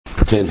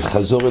כן,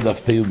 חזור את דף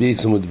פ"ב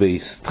עמוד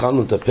בייס.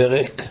 התחלנו את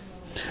הפרק.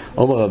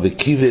 אומר רבי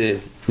עקיבא,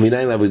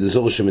 מניין עבודה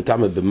זרה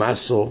שמטמא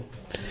במעשו,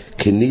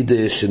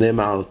 כנידה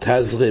שנאמר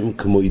תזרם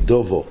כמו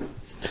ידובו.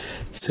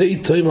 צי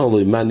תאמר לו,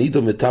 מה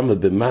נידו מטמא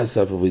במעשה,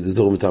 ועבודה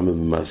זרה מטמא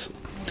במעשו.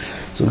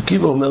 אז רבי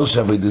עקיבא אומר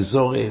שעבודה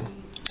זרה,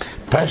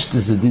 פשט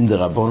זה דין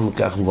דרבון,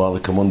 כך מבואר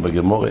לכמון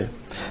בגמורה.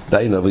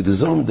 דיינו, עבודה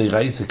זרה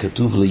מדרייסה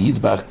כתוב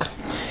לידבק,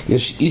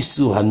 יש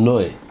איסור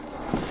הנועה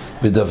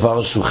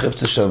בדבר שהוא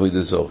חפץ של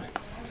עבודה זרה.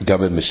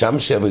 גם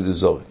במשמשי עבודה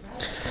זרה.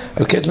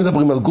 על כעת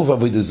מדברים על גוף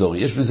עבודה זרה,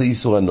 יש בזה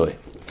איסור הנועה.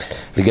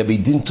 לגבי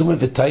דין תומא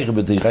ותיירה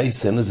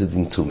בדרייסה אין לזה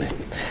דין תומא.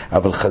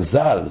 אבל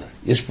חז"ל,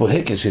 יש פה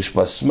הקש, יש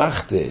פה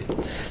אסמכתה,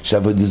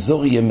 שעבודה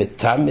זרה יהיה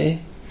מטמא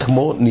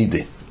כמו נידה.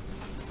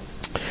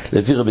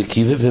 לפי רבי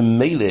עקיבא,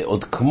 ומילא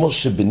עוד כמו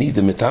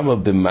שבנידה מטמא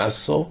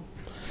במעשו,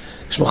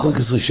 יש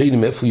מחלוקת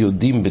ראשונים איפה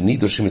יודעים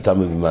בנידו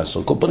שמטמא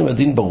במעשו. כל פנים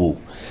הדין ברור,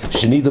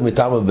 שנידו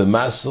מטמא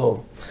במעשו,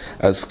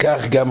 אז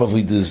כך גם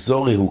עבודה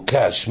זרה הוא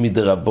קש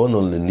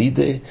מדרבנן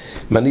לנידה,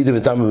 מה נידה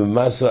מטמא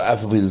במעשו,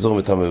 אף עבודה זרה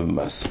מטמא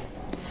במעשו.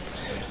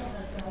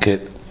 כן.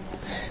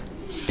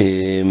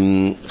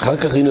 אחר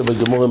כך ראינו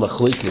בגמורה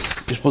מחלוקת,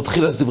 יש פה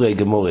תחילת דברי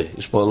גמורה,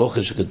 יש פה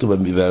הלכה שכתוב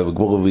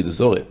בגמורה עבודה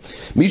זרה,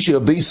 מי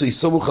שיבייסו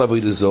סמוך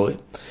לעבודה זרה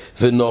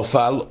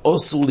ונופל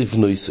אסור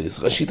לפנויסו.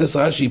 ראשית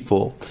רש"י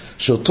פה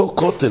שאותו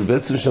כותל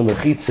בעצם של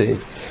מחיצה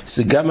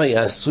זה גם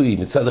היה עשוי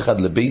מצד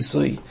אחד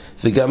לבייסוי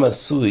וגם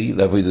עשוי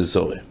לעבודה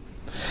זרה.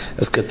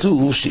 אז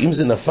כתוב שאם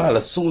זה נפל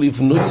אסור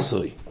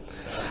לפנויסו,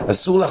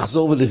 אסור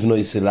לחזור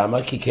ולבנויסו.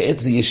 למה? כי כעת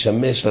זה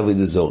ישמש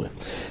לעבודה זרה,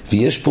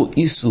 ויש פה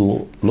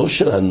איסור לא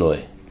של הנועה,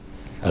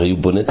 הרי הוא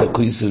בונה את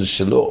הכויסל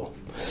שלו,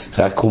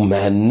 רק הוא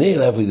מענה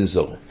לעבודה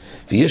זרה,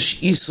 ויש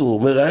איסור,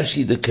 אומר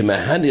רש"י,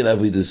 כמענה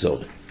לעבודה זרה.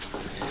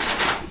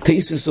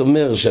 תייסס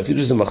אומר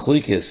שאפילו זה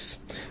מחלוקס,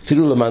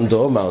 אפילו למאן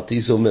דאמר,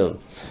 תייסס אומר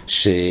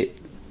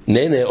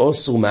שנהנה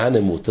אסור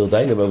מענה מותר,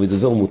 דיינו בעבודה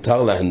זרה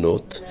מותר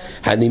לענות,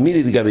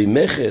 הנימיני לגבי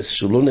מכס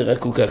שהוא לא נראה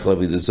כל כך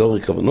לעבודה זרה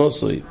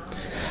כוונוסוי,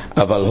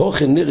 אבל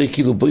הוכן נראה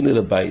כאילו בוינו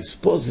לבייס.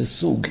 פה זה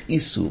סוג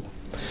איסור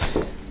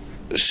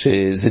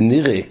שזה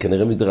נראה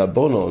כנראה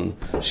מדרבנן,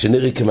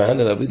 שנראה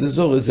כמענה לעבודה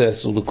זרה, זה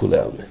אסור לכולי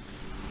עלמא.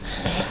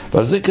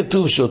 אבל זה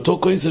כתוב שאותו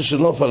כויסל של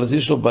נופל, אז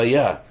יש לו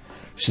בעיה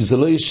שזה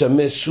לא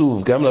ישמש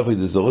שוב גם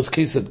לעבודה זרה. אז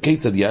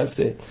כיצד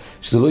יעשה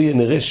שזה לא יהיה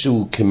נראה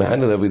שהוא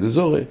כמענה לעבודה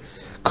זרה?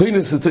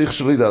 כוינס לתוך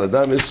שלו ידע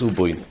לאדם אסור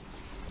בוינו,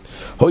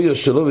 הויה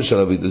שלו ושל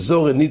עבודה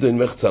זרה נידו אין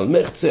מחצה על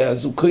מחצה,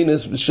 אז הוא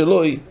כוינס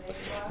בשלוי,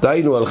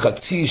 דיינו על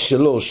חצי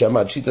שלו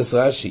שעמד שיטס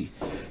רש"י,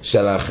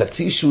 שעל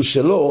החצי שהוא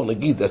שלו,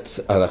 נגיד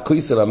על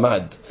הכויסל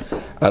עמד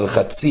על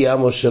חצי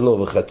עמו שלו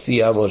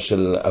וחצי עמו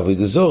של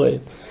עבודה זרה,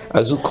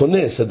 אז הוא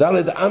כונס,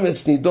 הדלת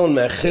אמס נידון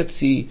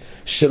מהחצי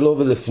שלו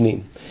ולפנים.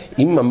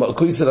 אם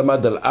הכויסל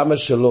עמד על עמה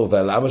שלו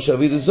ועל עמה של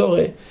עבודה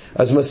זרה,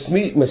 אז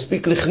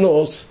מספיק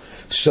לכנוס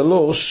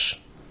 3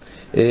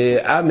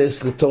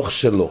 אמס לתוך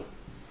שלו.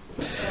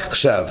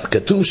 עכשיו,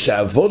 כתוב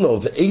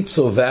שעוונוב,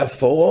 עצו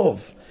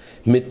ואפורוב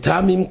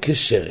מטמאים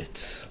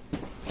כשרץ.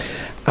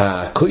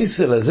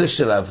 הכויסל הזה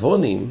של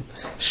העוונים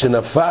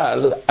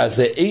שנפל, אז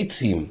זה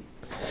עצים,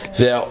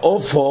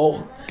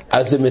 והאופור,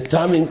 אז זה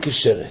מטמאים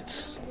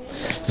כשרץ.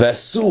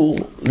 ואסור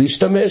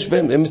להשתמש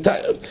בהם,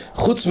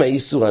 חוץ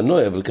מהאיסור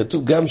הנועה, אבל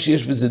כתוב גם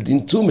שיש בזה דין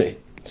תומא.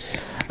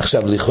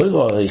 עכשיו,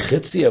 לכאורה הרי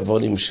חצי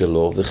העוונים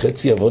שלו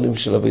וחצי העוונים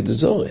של עבודה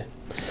זרה.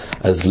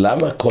 אז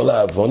למה כל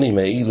העוונים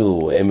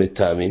האלו הם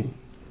מטמאים?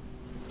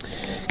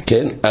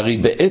 כן,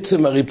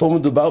 הרי פה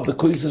מדובר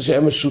בכויסל שהיה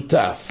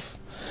משותף.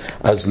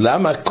 אז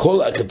למה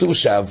כתוב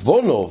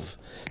שהעוונוב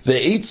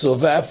ועצו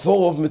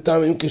ואפורוב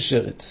מטמאים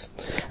כשרץ?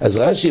 אז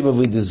רש"י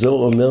בעבודה זרה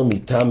אומר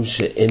מטעם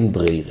שאין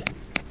ברירה.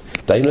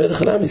 דיינו אין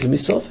לך נמי, זה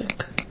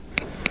מסופק.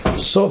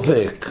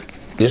 סופק,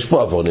 יש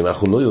פה עוונים,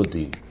 אנחנו לא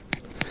יודעים.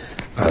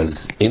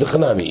 אז אין לך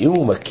נמי, אם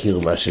הוא מכיר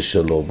מה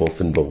ששלו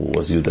באופן ברור,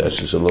 אז הוא יודע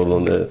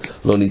ששלו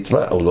לא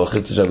נטמע, הוא לא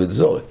חצי של עבודה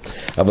זרה.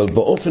 אבל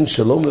באופן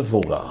שלו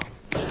מבורר,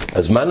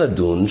 אז מה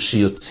נדון?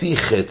 שיוציא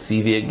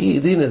חצי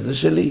ויגיד, הנה זה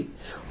שלי.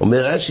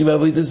 אומר רש"י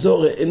בעבודה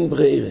זרה אין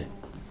ברירה.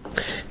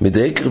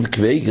 מדייק רבי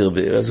קוויגר,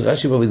 אז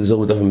רש"י בעבודה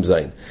זרה בדף מז,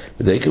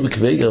 מדייק רבי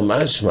קוויגר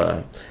משמע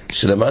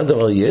שלמען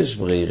דבר יש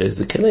ברירה,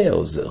 זה כן היה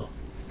עוזר.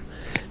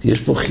 יש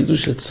פה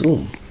חידוש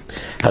עצום.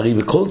 הרי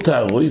בכל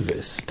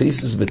תערויבס,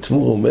 תייסס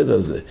בתמור עומד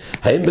על זה,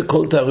 האם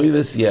בכל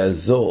תערויבס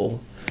יעזור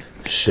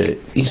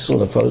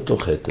שאיסור נפל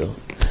לתוך חטר?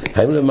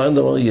 האם למען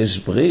דבר יש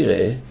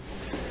ברירה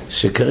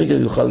שכרגע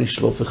יוכל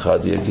לשלוף אחד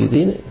ויגיד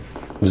הנה,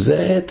 וזה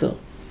ההתר?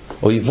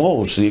 או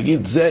יברור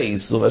שיגיד זה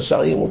האיסור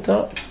והשאר יהיה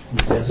מותר.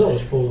 זה יעזור,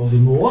 יש פה דין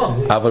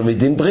מעורב. אבל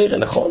מדין ברירה,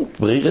 נכון,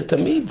 ברירה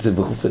תמיד זה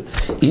באופן.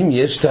 אם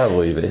יש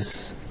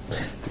תערויבס,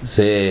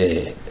 זה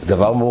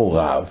דבר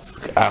מעורב,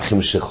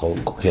 אחים שחול,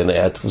 כן,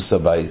 היה דפוס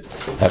הבייס,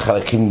 היה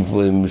חלקים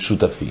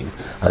משותפים,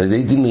 על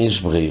ידי דין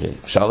יש ברירה,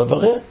 אפשר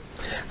לברר.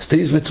 אז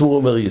תייס בתמור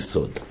אומר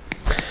יסוד,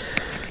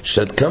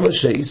 שעד כמה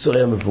שהאיסור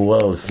היה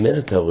מבורר לפני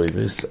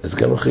התערויבס, אז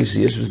גם אחרי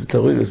שיש בזה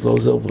תערויבס לא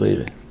עוזר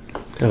ברירה.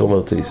 כך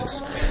אומר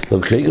תייסס.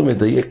 וכרגע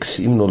מדייק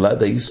שאם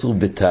נולד האיסור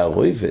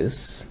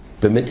בתערויבס,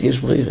 באמת יש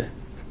ברירה.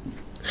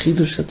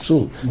 חידוש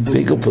עצום.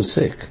 פייגר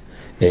פוסק.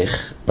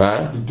 איך? מה?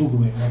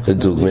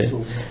 לדוגמה.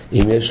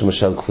 אם יש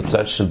למשל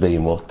קבוצה של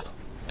בהמות,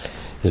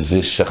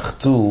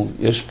 ושחטו,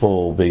 יש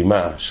פה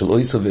בהמה של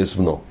אויסו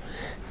ואסבנו.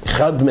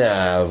 אחד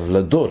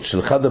מהוולדות של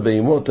אחד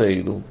הבהמות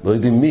האלו, לא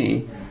יודעים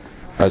מי,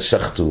 אז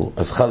שחטו,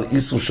 אז חל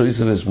איסור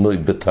שאויסו ואסבנו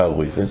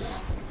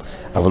בתערויבס,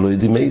 אבל לא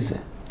יודעים איזה.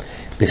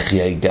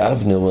 בחיי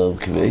גאבנה אומר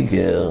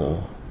כבייגר,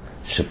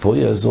 שפה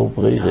יעזור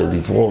ברירה,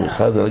 לברור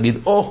אחד ולהגיד,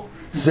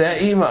 זה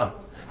האמא.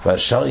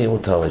 והשאר יהיה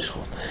מותר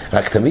לשחוט.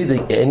 רק תמיד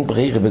אין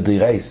ברירה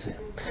בדירייסה.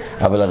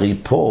 אבל הרי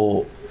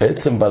פה,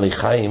 עצם בעלי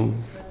חיים,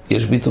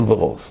 יש ביטול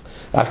ברוב.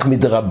 רק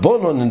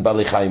מדרבונון אין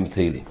בעלי חיים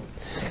תהילים.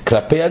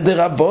 כלפי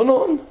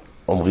הדרבונון,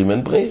 אומרים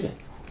אין ברירה.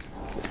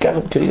 ככה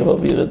בקרים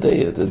רבי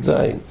ירדי, את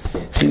זין.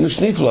 חידוש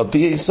נפלא, על פי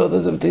היסוד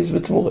הזה בתייס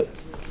בתמורה.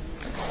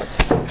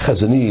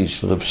 חזון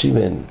איש ורב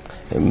שמעון,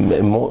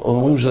 הם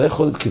אומרים שלא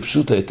יכול להיות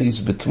כפשוט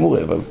התייס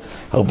בתמורה, אבל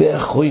הרבה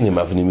אחרונים,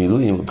 אבני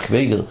מילואים, רב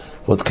קוויגר,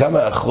 ועוד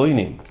כמה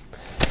אחרונים,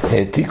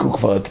 העתיקו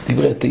כבר את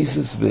דברי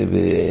התייסס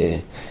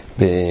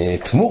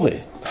בתמורה,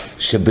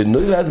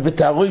 שבנוילד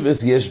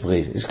בתערויבס יש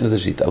בריר, יש כזה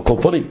שיטה. על כל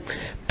פונים,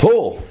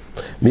 פה,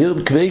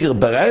 מרב קוויגר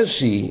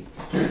ברש"י,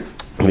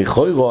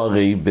 מכוירו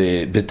הרי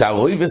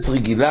בתערויבס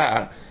רגילה,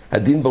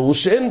 הדין ברור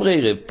שאין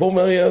בריר, פה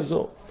מה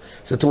יעזור?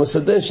 זה תומס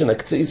הדשן,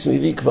 הקצייס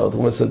מביא כבר,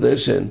 תומס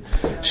הדשן,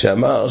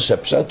 שאמר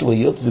שהפשט הוא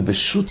היות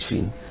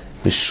ובשוטפין,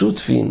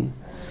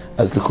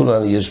 אז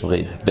לכולנו יש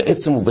בריר.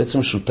 בעצם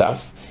הוא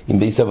שותף עם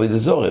בייס אבוידע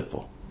זורע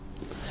פה.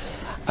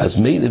 אז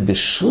מילא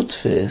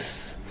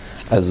בשותפס,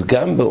 אז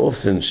גם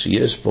באופן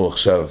שיש פה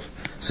עכשיו,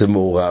 זה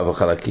מעורב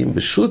החלקים,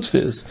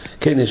 בשותפס,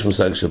 כן יש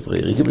מושג של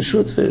בריר, כי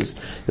בשותפס,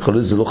 יכול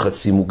להיות זה לא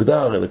חצי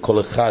מוגדר, אלא כל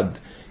אחד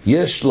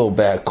יש לו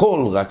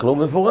בהכל, רק לא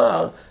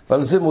מבורר,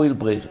 אבל זה מועיל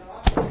בריר.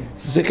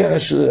 זה ככה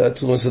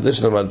שהתומס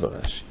הדשן למד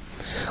ברש"י.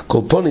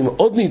 כל פונים,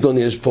 עוד נידון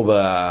יש פה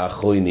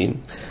באחרונים,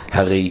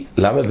 הרי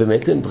למה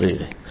באמת אין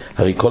ברירה?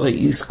 הרי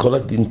כל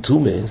הדין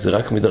תומה זה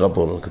רק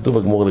מדרבנון, כתוב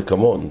בגמור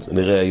לקמון,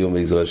 נראה היום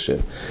איזה השם.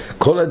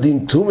 כל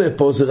הדין תומה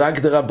פה זה רק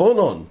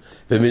דרבנון,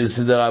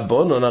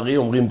 ומדרבנון הרי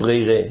אומרים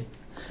ברירה.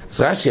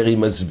 אז רש"י הרי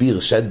מסביר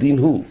שהדין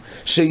הוא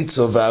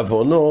שיצו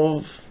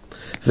ועוונוב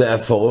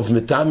ואפורוב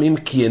מטעמים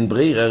כי אין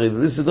ברירה, הרי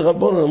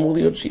מדרבנון אמור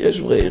להיות שיש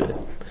ברירה.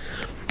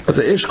 אז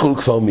האשכול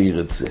כבר מאיר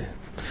את זה.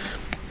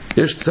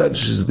 יש צד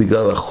שזה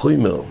בגלל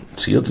החומר,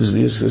 שיות וזה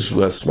יש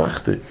בו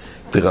אסמכתה,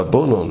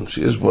 דרבנון,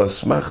 שיש בו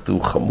אסמכתה,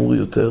 הוא חמור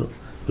יותר,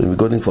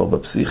 ומגודלים כבר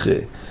בפסיכה,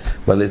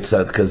 מלא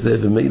צד כזה,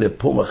 ומילא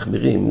פה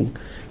מחמירים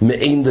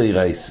מעין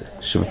דיירייסה,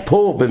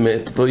 שפה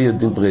באמת לא יהיה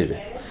דין ברירה.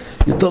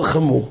 יותר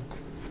חמור.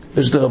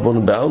 יש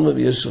דרבנון בעלמא,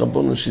 ויש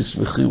רבנון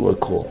שיסמכו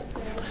הקרוא.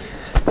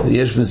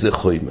 ויש בזה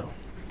חומר.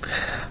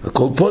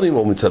 הכל פונים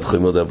או מצד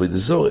חומר דאבוידע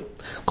זורע.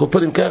 כל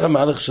פונים ככה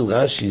מהלך של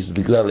רש"י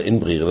בגלל אין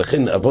ברירה,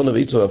 לכן עוון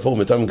ויצו ואפור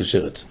מטעם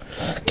כשרץ.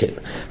 כן.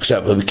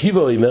 עכשיו רבי עקיבא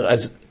אומר,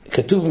 אז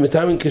כתוב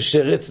מטעם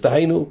כשרץ,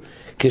 דהיינו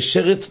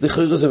כשרץ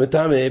לכאורה זה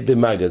מטעם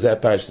במגע, זה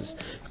הפשטס.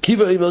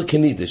 עקיבא אומר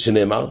כנידה,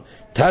 שנאמר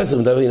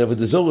תזרם דאבוידע עבודת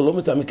זורע לא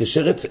מטעם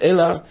כשרץ,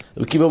 אלא רבי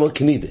עקיבא אומר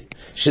כנידה,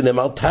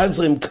 שנאמר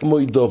תזרם כמו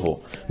ידובו,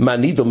 מה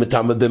נידו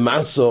מטעם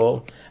במאסו,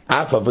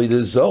 אף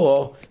עבודת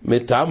זורע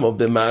מטעם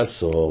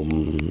במאסו.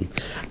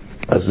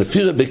 אז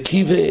לפי רבי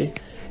עקיבא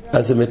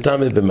אז זה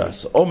מטעם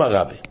במאסו. אומר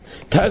רבי,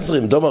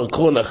 תזרים דומר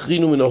קרון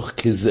אחרינו מנוח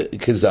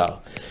כזר,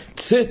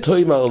 צא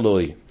תוימר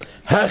לוי,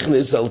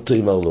 הכנס על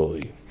תוימר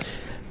לוי.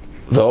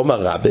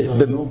 ואומר רבי,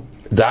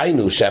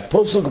 דיינו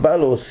שהפוסוק בא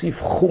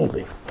להוסיף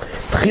חומרי.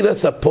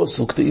 תחילת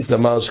הפוסוק תיס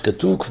אמר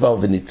שכתוב כבר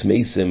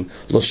ונתמייסם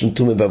לא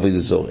שמתומה בעבודת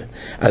זורע.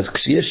 אז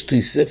כשיש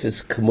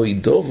תוספת כמו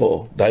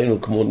ידובו,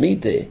 דיינו כמו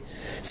נידה,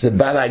 זה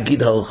בא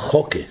להגיד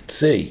הרחוקה,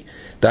 צא.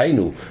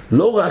 דיינו,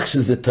 לא רק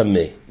שזה תמה,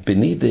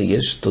 בנידה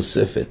יש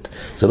תוספת,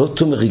 זה לא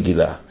תומה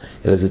רגילה,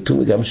 אלא זה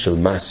תומה גם של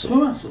מסו.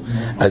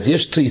 אז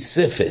יש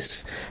תוספת.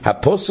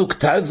 הפוסוק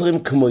תזרם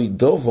כמו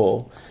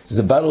ידובו,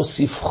 זה בא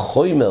להוסיף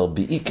חומר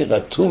בעיקר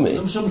התומה.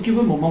 זה משהו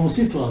מכיוון, מה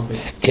מוסיף הרבה?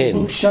 כן.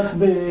 הוא פשט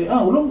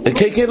הוא לא...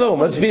 כן, לא,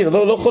 מסביר,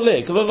 לא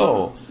חולק,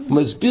 לא. הוא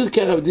מסביר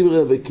ככה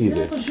בדברי רבי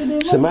עקיבא.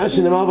 זה מה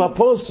שנאמר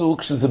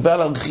בפוסוק, שזה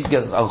בא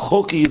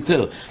להרחוק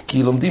יותר,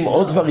 כי לומדים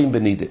עוד דברים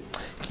בנידה.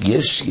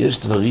 יש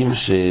דברים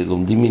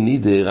שלומדים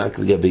מנידה רק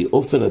לגבי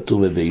אופן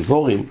התומה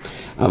באיבורים,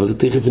 אבל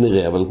תכף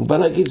נראה. אבל הוא בא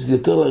להגיד שזה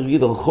יותר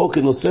להגיד הרחוק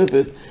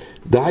נוספת,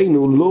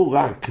 דהיינו לא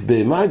רק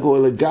במאגו,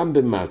 אלא גם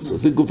במסו.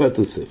 זה גופת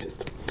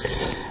תוספת.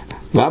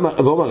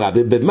 ואומר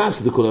רבי,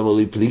 במסו דכולם אמרו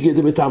לי פליגי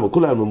דמתאמו,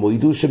 כולם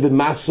אמרו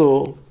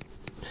שבמסו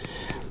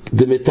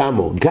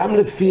דמתאמו, גם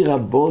לפי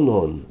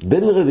רבונון,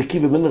 בין רבי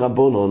עקיבא ובין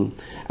רבונון,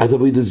 אז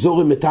עבודת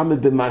זורע מטעם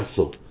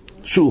במסו.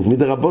 שוב,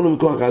 מדרבונון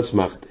מכוח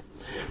האסמכתה.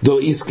 דו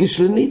איסקיש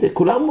לנידה,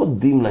 כולם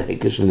מודים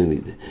להקש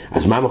לנידה.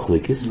 אז מה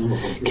מחלוקס?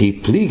 כי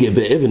פליגי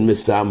באבן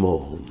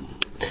מסמו.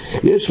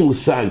 יש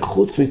מושג,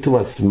 חוץ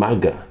מתומאס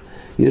מגע,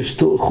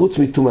 חוץ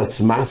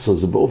מתומאס מסו,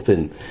 זה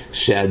באופן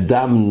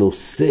שאדם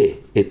נושא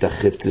את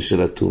החפצה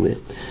של התומה.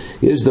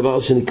 יש דבר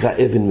שנקרא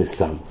אבן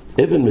מסמו.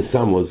 אבן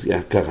מסמו זה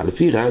ככה,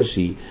 לפי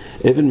רש"י,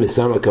 אבן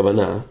מסמו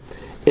הכוונה,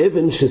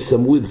 אבן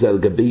ששמו את זה על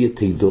גבי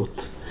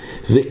יתידות,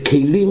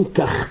 וכלים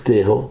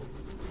תחתיהו.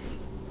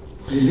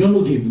 לא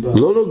נוגעים.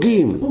 לא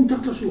נוגעים. לא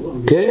מתחת לשולחן.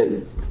 כן.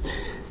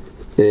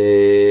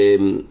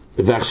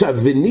 ועכשיו,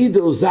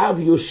 ונידו זהב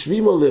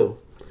יושבים עליו.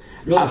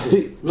 לא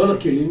על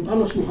הכלים,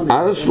 על השולחן.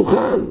 על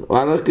השולחן, או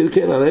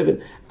כן, על האבן.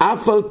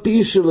 אף על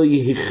פי שלא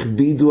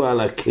יכבידו על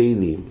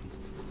הכלים.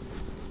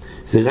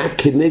 זה רק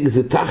כנג,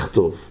 זה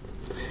תחתוב.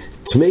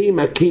 תמאים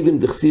הכלים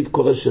דכסיב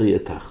כל אשר יהיה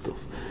תחתוב.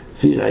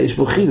 פירה, יש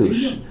בו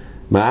חידוש.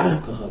 מה?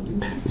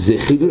 זה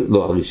חידוש,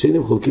 לא,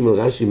 הראשונים חולקים על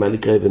רש"י, מה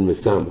נקרא אבן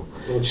מסמו.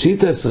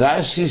 שיטס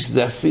רש"י,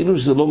 זה אפילו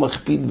שזה לא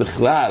מכביד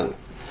בכלל.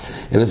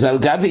 אלא זה על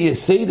גבי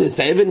יסיידס,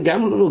 האבן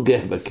גם לא נוגע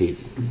בכלים.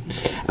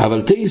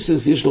 אבל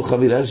תייסס יש לו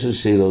חבילה של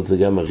שאלות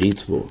וגם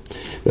הריתמו.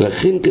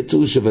 ולכן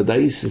כתוב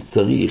שוודאי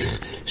צריך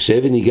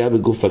שאבן ייגע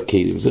בגוף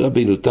הכלים. זה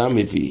רבינו תם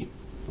מביא.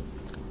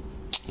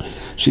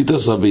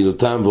 שיטס רבינו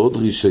תם ועוד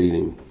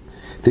ראשונים.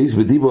 תייס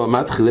בדיבו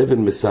המתחיל אבן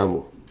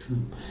מסמו.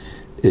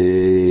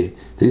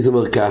 תייס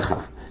אומר ככה.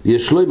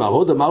 יש לו עם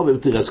הרוד אמר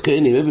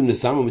במתרסקן עם אבן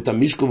מסמו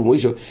מתמישקו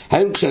ומוישו.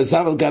 היינו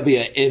כשעזב על גבי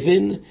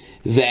האבן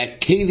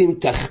והכלים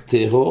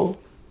תחתיהו.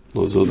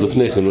 לא, זה עוד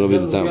לפני כן, לא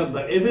רבינו תם.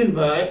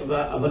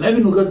 אבל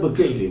האבן נוגעת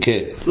בכלים.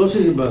 כן. לא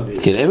שזה באוויר.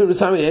 כן, אבן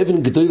מסמו היא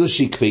אבן גדולה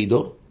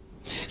שיקפדו.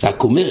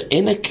 רק אומר,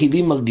 אין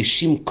הכלים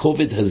מרגישים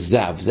כובד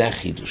הזב, זה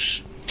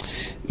החידוש.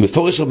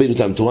 מפורש רבינו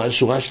תם, תורה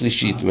שורה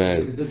שלישית.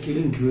 זה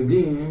כלים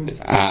כבדים.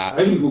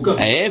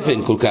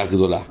 האבן כל כך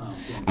גדולה.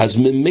 אז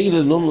ממילא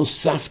לא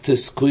נוסף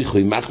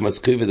תסכויכוי, מחמס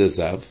כובד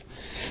הזב,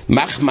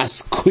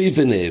 מחמס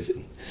כובן האבן.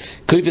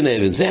 כובן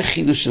האבן, זה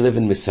החידוש של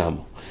אבן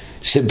מסמו.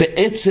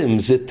 שבעצם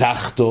זה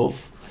תחתוב,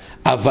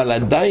 אבל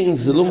עדיין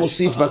זה לא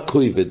מוסיף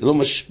בכובד, לא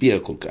משפיע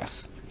כל כך.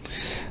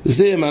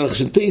 זה מהלך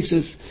של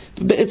תייסס,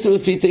 ובעצם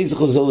לפי תייסס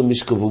חוזר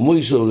למשקוב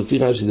ומוישוב, לפי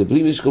רש"י זה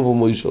בלי משקוב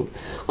ומוישוב.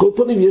 כל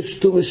פעמים יש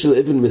תומש של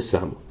אבן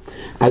מסמו.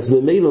 אז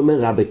ממילא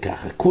אומר רבי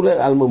ככה, כולי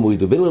אלמה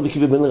מוידו, בין רבי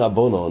עקיבא ובין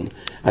רבונון,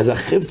 אז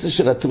החפצה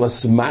של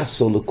התומס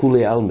מסו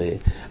לכולי אלמה,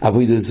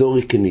 אבוידו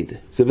זורי כנידה.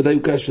 זה ודאי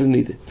הוא של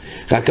נידה.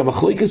 רק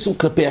המחלוקת הוא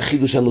כלפי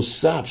החידוש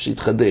הנוסף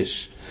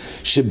שהתחדש,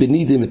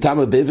 שבנידה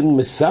מטעמה באבן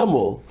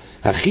מסמו,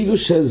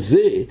 החידוש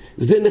הזה,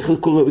 זה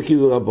נחלקו רבי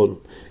עקיבא ורבונון.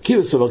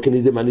 עקיבא סבר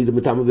כנידה מה נידה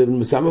מטעמה באבן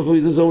מסמו,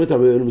 ואבוידו זורי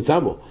מטעמה באבן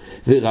מסמו.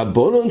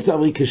 ורבונון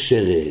סברי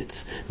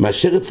כשרץ, מה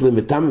שרץ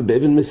למטעמה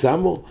באבן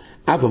מסמו,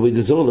 אף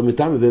אבוידו זורי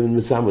למטעמה באבן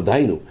מסמו,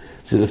 דיינו.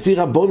 שלפי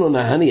רבונון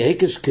ההני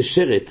ההקש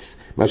כשרץ,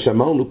 מה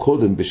שאמרנו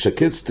קודם,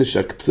 בשקץ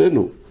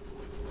תשקצנו,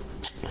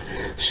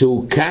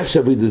 שהוא קש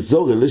אבוידו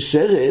זורי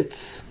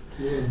לשרץ,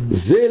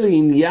 זה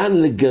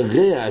לעניין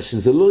לגרע,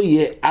 שזה לא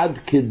יהיה עד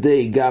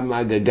כדי גם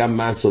אגה, גם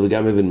מסו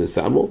וגם אבן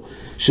מסמו,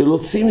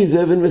 שלוציא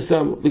מזה אבן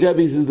מסמו,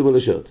 לגבי איזיז דמו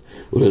לשרץ.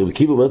 ולרבי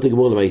עקיבא אומרת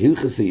הגמור, למה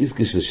הלכסי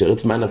איסקי של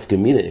שרץ, מה נפקא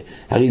מינה?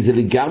 הרי זה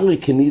לגמרי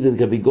כנידה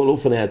לגבי כל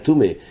אופני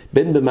התומה,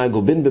 בין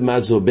במאגו, בין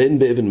במזו, בין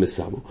באבן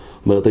מסמו.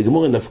 אומרת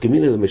הגמור, נפקא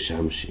מינה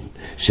למשמשים,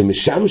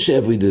 שמשמשי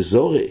אבוידו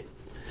זורי,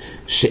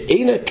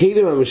 שאין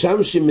הכלים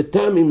המשמשים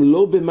מטעמים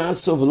לא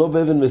במסו ולא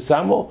באבן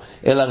מסמו,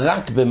 אלא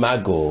רק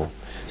במאגו.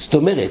 זאת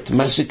אומרת,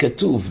 מה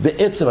שכתוב,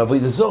 בעצם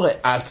אבוידו זורי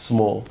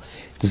עצמו,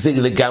 זה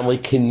לגמרי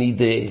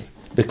כנידה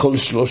בכל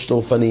שלושת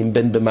האופנים,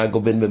 בין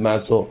במאגו, בין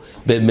במסו,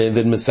 בין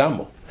באבן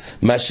מסמו.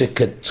 מה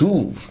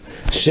שכתוב,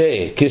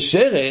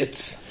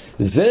 שכשרץ,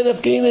 זה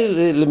נפקין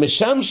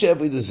למשמשי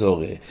אבוידו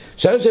זורי.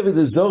 משמשי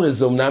אבוידו זורי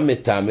זה אומנם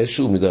מטעמה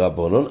שהוא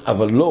מדרבנן,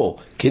 אבל לא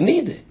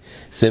כנידה.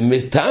 זה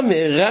מטעמה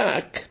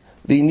רק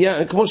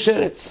לעניין, כמו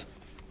שרץ.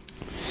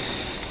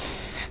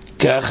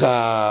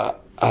 ככה,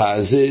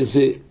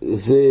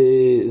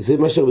 זה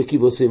מה שרבי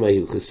עקיבא עושה עם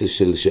ההלכס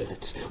של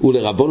שרץ.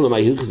 ולרבונון, מה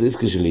ההלכס זה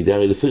עסקי של נידה?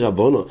 הרי לפי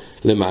רבונון,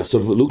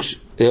 למעשו,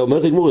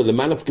 אומרת הגמורה,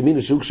 למה נפקא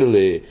מינה שוק של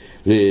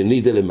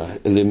לנידה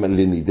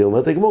לנידה?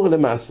 אומרת הגמורה,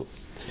 למעשו.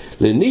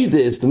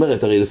 לנידה, זאת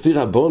אומרת, הרי לפי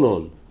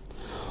רבונון,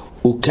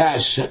 הוא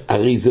קש,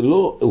 הרי זה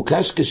לא, הוא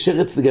קש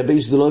כשרץ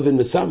לגבי שזה לא אבן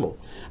מסמו.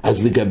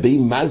 אז לגבי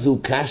מה זה הוא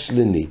קש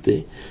לנידה?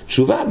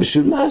 תשובה,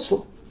 בשביל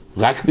מסו.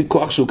 רק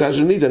בכוח שהוא קש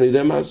לנידה, אני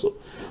יודע מסו.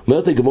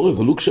 אומרת הגמורה,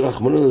 ולו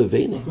כשרחמנא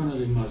לבינה.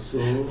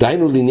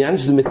 דיינו לעניין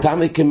שזה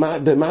מטעמה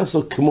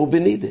במסו כמו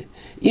בנידה.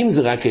 אם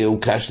זה רק היה הוא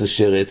קש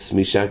לשרץ,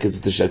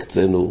 משקץ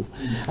תשקצנו,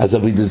 אז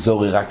אבוידו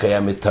זורי רק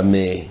היה מטעמה,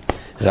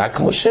 רק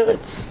כמו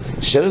שרץ.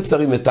 שרץ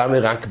הרי מטעמה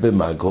רק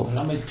במאגו.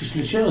 למה יש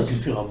לשרץ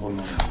לפי רבונון?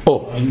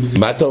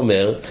 מה אתה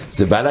אומר?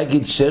 זה בא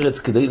להגיד שרץ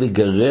כדי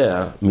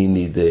לגרע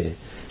מנידה,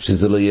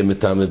 שזה לא יהיה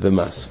מטעמה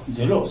במסו.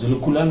 זה לא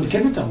כולם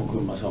כן מטעמה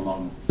כמו מה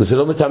שאמרנו. זה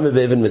לא מטעמה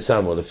באבן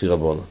מסמו לפי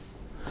רבונון.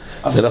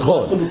 זה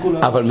נכון,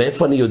 אבל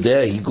מאיפה אני יודע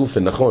היא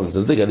גופן, נכון,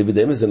 אז אני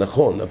בדאמה זה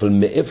נכון, אבל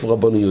מאיפה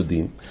רבנו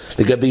יודעים?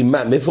 לגבי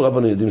מה, מאיפה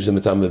רבנו יודעים שזה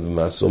מטעמה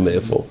במסו,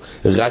 מאיפה?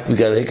 רק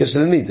בגלל הקש של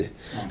נידה.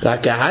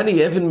 רק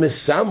ההני אבן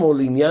מסמו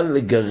לעניין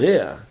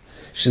לגרע,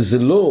 שזה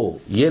לא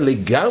יהיה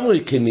לגמרי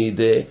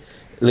כנידה,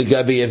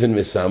 לגבי אבן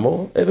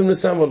מסמו, אבן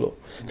מסמו לא.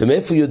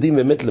 ומאיפה יודעים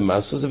באמת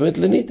למסו, זה באמת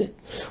לנידה.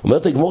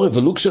 אומרת הגמורה,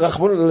 ולו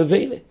כשרחמנא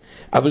לבינה.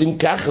 אבל אם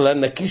כך לה,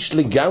 נקיש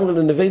לגמרי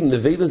לנבילה.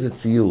 נבילה זה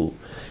ציור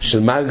של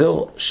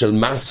מאגו, של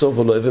מסו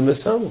ולא אבן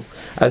מסמו.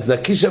 אז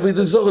נקיש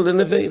אבוידו זורי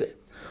לנבילה.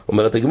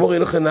 אומרת הגמור,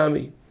 אין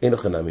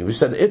לך נמי.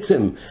 בשביל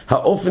עצם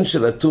האופן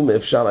של הטומאה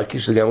אפשר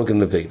להקיש לגמרי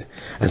כאן לבנה.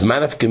 אז מה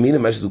נפקא מינה,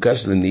 מה שזוקה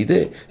של הנידה?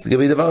 זה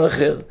לגבי דבר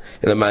אחר.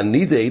 אלא מה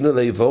נידה אינו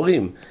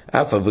לאיבורים,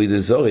 אף עבודה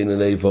זרה אינו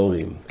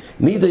לאיבורים.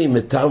 נידה היא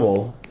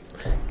מטעמו,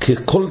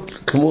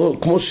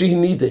 כמו שהיא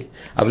נידה.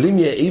 אבל אם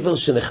יהיה עבר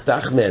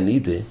שנחתך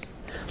מהנידה,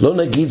 לא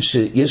נגיד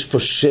שיש פה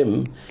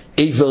שם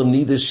עבר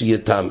נידה שיהיה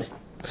טמא.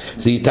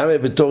 זה יטמא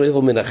בתור עבר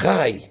מן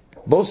החי,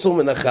 בוסר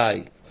מן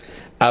החי.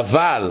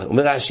 אבל,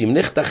 אומר רש"י, אם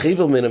נחתך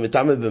עבר מן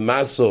המטמא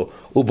במעשו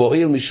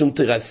ובוהל משום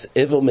תרס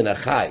עבר מן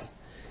החי,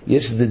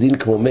 יש איזה דין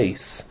כמו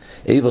מייס,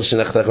 עבר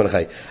שנחתך מן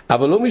החי,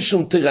 אבל לא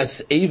משום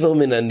תרס עבר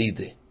מן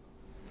הנידה.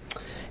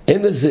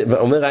 אין לזה,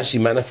 אומר רש"י,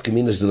 מה נפקא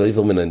מינה שזה לא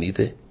עבר מן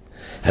הנידה?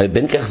 הרי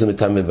בין כך זה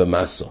מטמא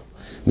במעשו,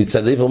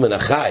 מצד עבר מן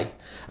החי,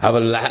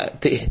 אבל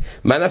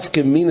מה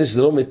נפקא מינה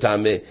שזה לא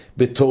מטמא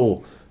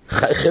בתור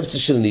חפצה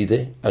של נידה?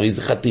 הרי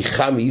זה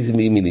חתיכה מאיזה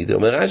מנידה.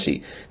 אומר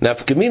רש"י,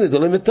 נפקא מינה זה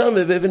לא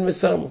מטמא באבן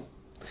מסמו.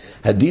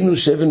 הדין הוא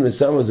שאבן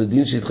מסמו זה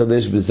דין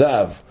שהתחדש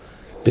בזהב,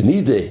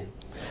 בנידה,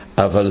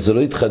 אבל זה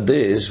לא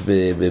התחדש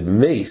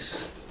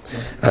במייס.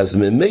 אז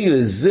ממילא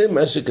זה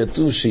מה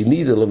שכתוב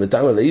שנידה לא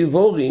מטמא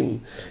לאיבורים,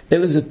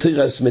 אין לזה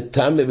תירס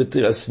מטמא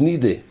ותירס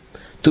נידה,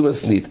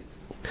 תומאס נידה.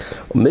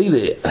 ומילא,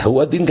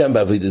 הוא הדין גם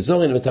בעבודה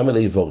זרה מטמא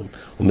לאיבורים.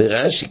 אומר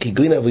רש"י,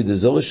 כגון עבודה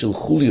זרה של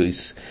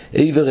חוליוס,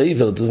 עבר,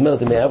 זאת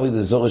אומרת,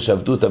 מעבודה זרה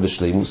שעבדו אותה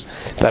בשלימוס,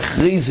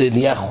 ואחרי זה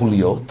נהיה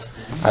חוליות,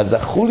 אז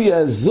החוליה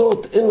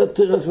הזאת אין לה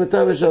תירס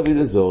מטמא של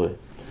עבודה זרה.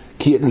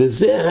 כי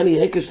לזה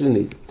אני הקש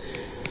לניד.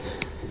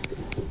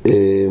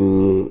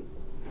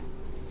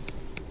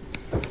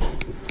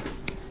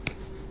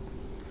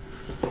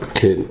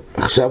 כן,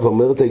 עכשיו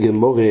אומרת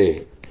הגמורה,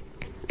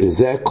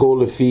 זה הכל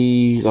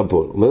לפי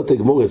רבון. אומרת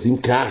הגמורה, אז אם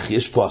כך,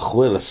 יש פה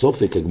אחרי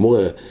לסופק,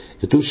 הגמורה,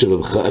 כתוב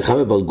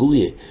שחמא בר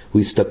גוריה, הוא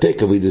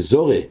הסתפק, עבודה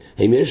זרה,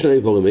 האם יש לה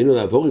איבורים, אין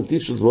לה איבורים,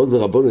 תפשוט מאוד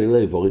לרבון, אין לה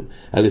איבורים,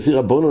 אבל לפי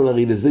רבון,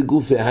 הרי לזה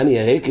גוף והני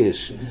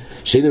ההקש,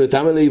 שאין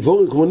מטמא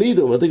לאיבורים כמו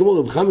נידו. אומרת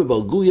הגמורה, חמא בר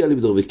גוריה,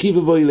 לבדור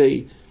וקיבה בו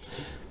אלי,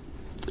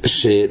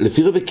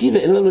 שלפי רבי קיבה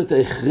אין לנו את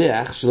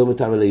ההכרח שלא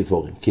מטמא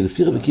לאיבורים, כי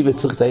לפי רבי קיבה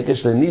צריך את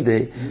ההקש לנידה,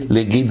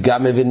 להגיד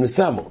גם אבן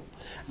מסמו.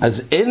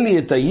 אז אין לי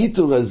את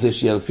היתור הזה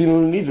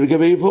שילפינו לניד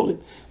לגבי איבורים.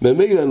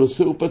 ממילא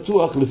הנושא הוא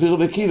פתוח לפי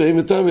רבי קיבה, אם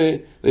מטמא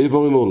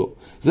לאיבורים או לא.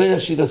 זה היה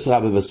שיטה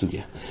רבה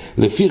בסוגיה.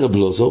 לפי רב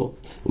לוזור,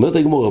 אומרת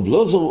הגמור, רב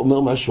לוזור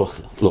אומר משהו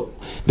אחר. לא.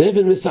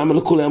 באבן מסמו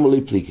לא כולי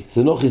עמולי פליגי.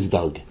 זה נוחס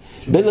דרגה.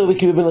 בין רבי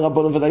קיבה בין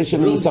רבון ודאי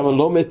שאבן מסמו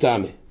לא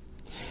מטמא.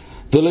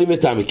 זה לא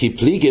מטמא, כי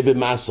פליגי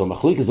במסו,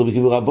 מחלוקת רבי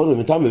קיבה רבון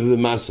מטמא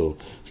במסו.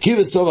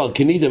 קיבה סובר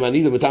כנידה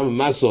מנידה מטמא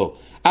במסו,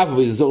 אף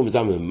עבודה זרה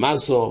מטמא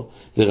במסו,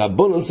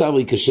 ורבון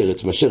סברי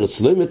כשרץ, מה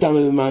שרץ לא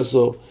מטמא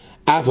במסו,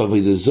 אף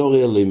עבודה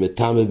זרה לא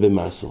מטמא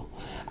במסו.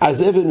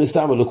 אז אבן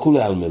מסמו לא כולי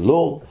על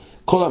מלוא,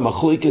 כל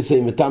המחלוקת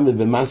זה מטמא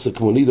במסו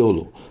כמו נידה או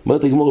לא.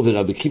 אומרת הגמור,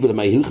 ורבי קיבה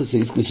למה הלכס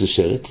איסקס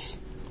כשרץ?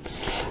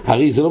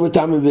 הרי זה לא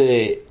מטמא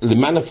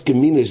למה נפקא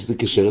מינה שזה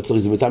כשרץ, הרי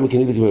זה מטמא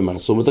כנידה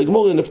כבמסו. אומרת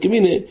הגמור, נפקא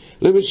מינה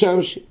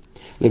למשמשי.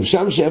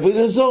 למשמשי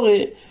עבודה זרה,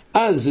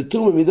 אז זה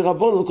תומא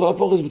מדרבון על כל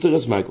הפורס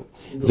בתירס מגו.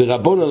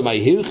 ורבון על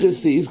מי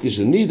הלכס איסקס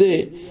של נידה,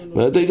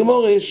 אומרת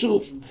הגמור,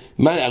 שוב,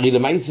 הרי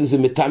למעשה זה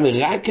מטמא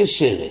רק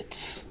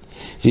כשרץ.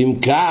 ואם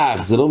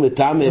כך זה לא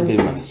מטמא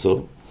במסו,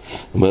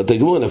 אומרת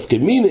הגמור, נפקא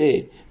מינה,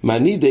 מה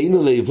נידה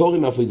אינו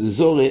לאיבורים, עבודה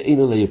זרה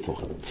אינו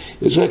לאיבורים.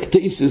 יש רק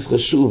תיסס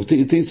חשוב,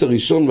 תיס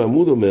הראשון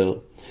בעמוד אומר,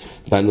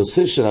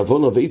 בנושא של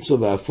עוונו ועיצו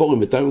והאפורים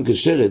מטמא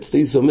כשרץ,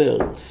 תיס אומר,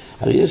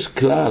 הרי יש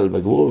כלל,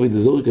 בגמור עבודה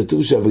זרה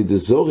כתוב שעבודה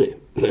זרה,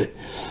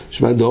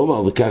 שמע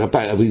דאמר וקרא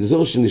עבודה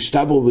זרה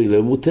שנשתברו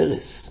באילהו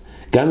מותרס,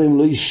 גם אם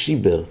לא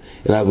ישיבר,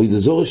 אלא עבודה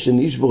זרה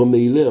שנשבור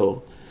מאילהו,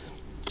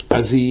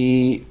 אז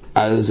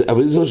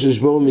עבודה זרה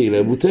שנשבור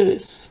מאילהו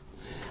מותרס.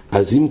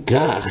 אז אם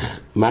כך,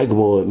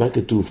 מה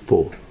כתוב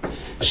פה?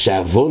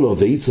 שעוונו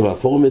ועיצו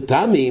והאפורים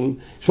מטמאים,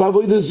 שמע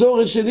עבודה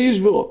זרה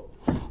שנשברו.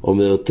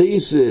 אומר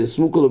תיס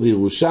סמוקו לו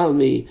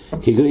בירושלמי,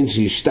 כגון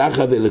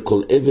שישתחווה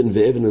לכל אבן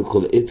ואבן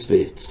לכל עץ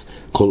ועץ,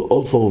 כל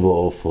אופור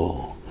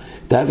ואופור.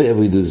 דווקא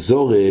עבודה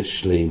זרה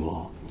שלמה.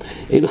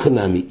 אין לך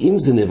נמי, אם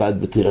זה נבד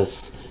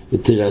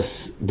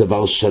בתירס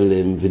דבר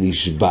שלם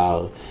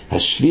ונשבר,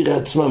 השבירה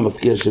עצמה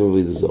מפקיע שם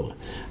עבודה זרה.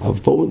 אבל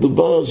פה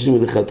מדובר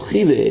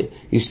שמלכתחילה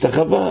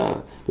השתחווה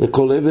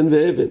לכל אבן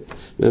ואבן,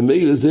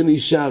 ומילא זה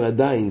נשאר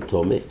עדיין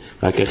תומא.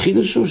 רק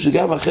החידוש הוא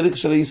שגם החלק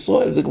של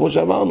ישראל זה כמו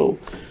שאמרנו,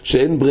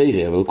 שאין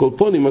ברירה, אבל כל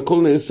פונים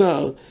הכל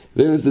נאסר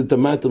ואין לזה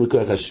תמטר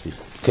מכוח השבירה.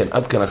 כן,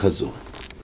 עד כאן החזור.